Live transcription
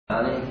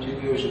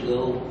2 years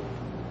ago,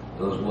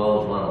 those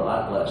wells run a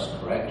lot less,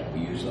 correct? We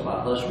use a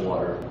lot less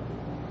water.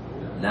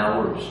 Now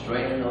we're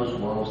straining those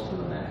wells to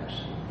the max.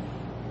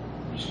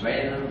 We're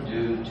straining them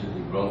due to the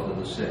growth of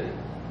the city.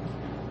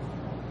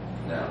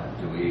 Now,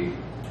 do we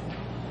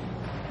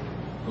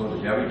go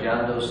to every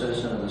John Doe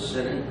citizen of the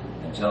city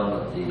and tell them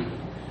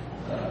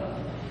that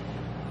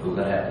we're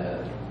going to have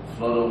to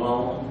float a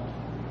loan,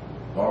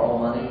 borrow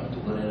money to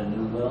put in a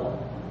new well?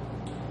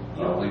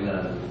 Or are we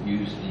going to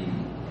use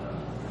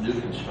the new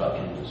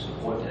construction to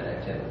support that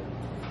activity?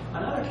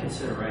 Another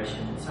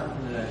consideration,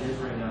 something that I did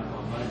bring up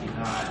on Monday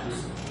night,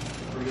 just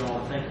for you all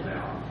to think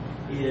about,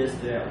 is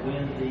that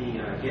when the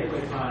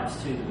Gateway Pines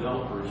 2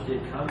 developers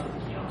did come to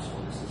the council,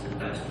 this is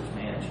investors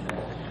management,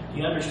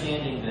 the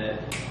understanding that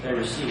they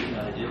received,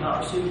 now they did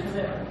not receive a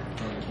commitment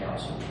from the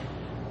council,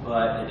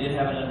 but they did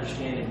have an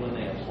understanding when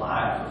they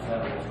applied for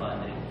federal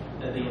funding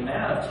that the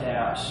amount of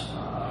taps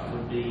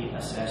would be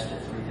assessed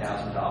at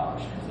 $3,000,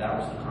 because that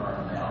was the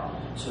current amount.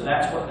 So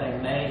that's what they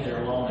made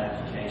their loan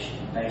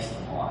application based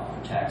upon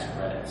for tax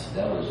credits.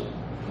 That was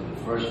for the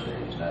first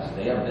phase. Now,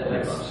 they haven't been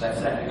there on the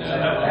second phase.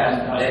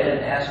 Yeah, They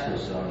didn't ask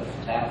us on the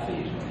tap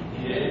fees.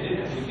 Yeah, it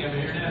did. You came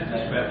here and asked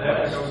us about that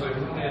because they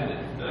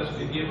wanted us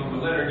to give them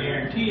a letter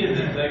guaranteeing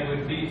that they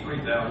would be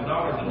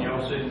 $3,000, and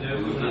y'all said no,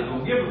 we're not going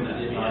to give them that.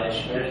 Not a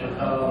special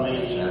call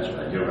meeting. That's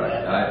right. You're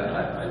right.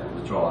 I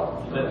withdraw.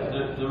 But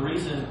the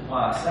reason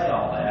why I say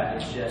all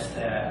that is just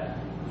that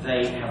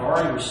they have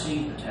already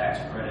received the tax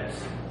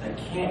credits. They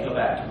can't go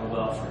back to the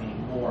well for any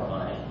more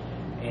money.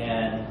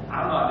 And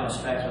I'm not going to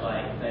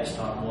speculate based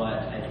on what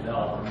a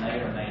developer may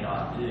or may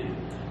not do.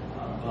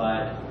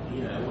 But,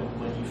 you know,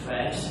 when you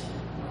face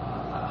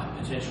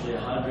potentially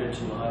 $100,000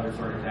 to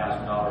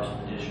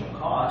 $130,000 in additional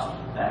cost,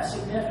 that's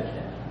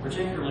significant,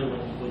 particularly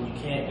when you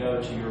can't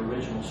go to your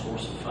original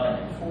source of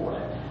funding for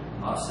it.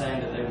 I'm not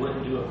saying that they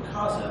wouldn't do it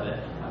because of it.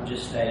 I'm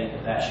just stating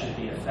that that should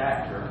be a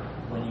factor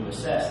when you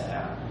assess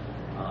that.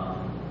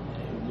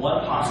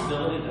 One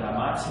possibility that I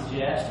might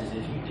suggest is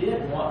if you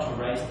did want to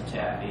raise the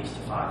tap fees to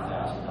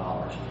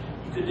 $5,000,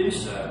 you could do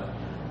so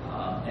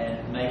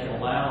and make an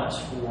allowance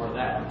for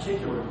that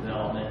particular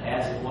development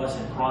as it was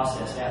in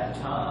process at the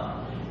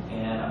time.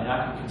 And I mean,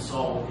 I can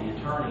consult with the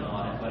attorney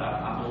on it, but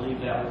I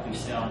believe that would be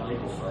sound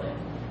legal footing.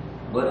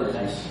 What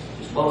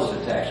was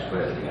the tax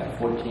credit? They got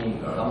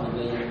 14 or how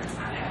many million?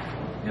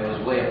 It was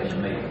way up in the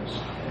millions.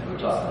 We're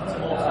talking $100,000.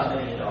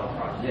 Multi-million-dollar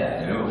project.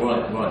 Yeah, and we're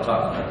only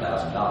talking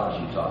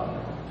 $100,000. You're talking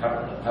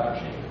pepper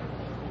shaker.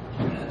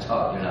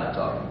 You're not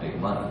talking big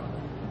money.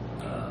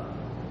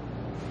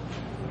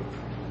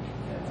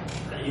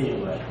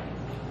 Anyway,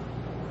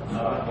 I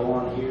was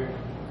born here.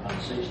 I'm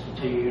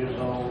 62 years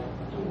old.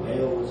 The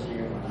well was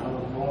here when I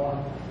was born,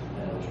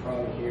 and it was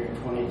probably here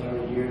 20,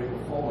 30 years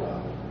before I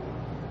was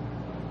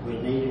born. We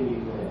need a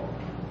new well.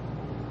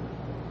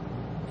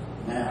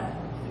 Now,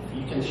 if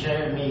you can show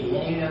me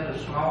any other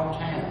small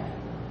town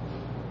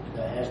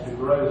that has the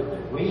growth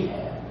that we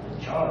have,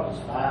 that charges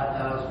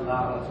 $5,000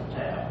 a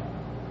tap,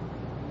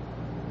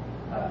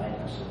 I may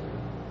consider it.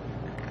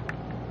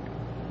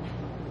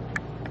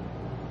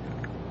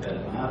 But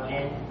in my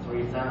opinion,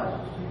 3,000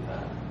 is too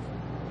high.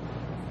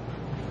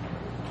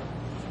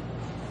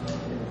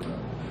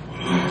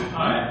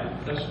 All right,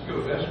 let's go.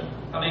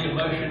 I need a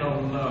motion on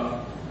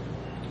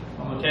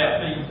the tap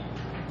fee.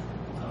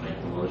 I make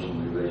a motion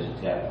we raise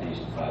the tap fees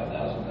to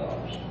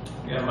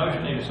 $5,000. We got a motion,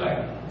 need a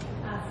second.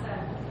 I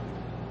second.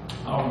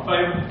 All in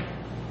favor?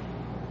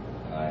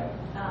 Aye.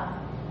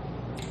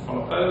 All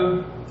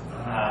opposed?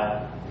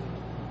 Aye.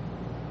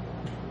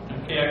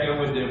 Okay, I go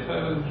with the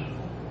opposed.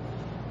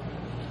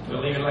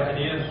 We'll leave it like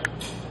it is.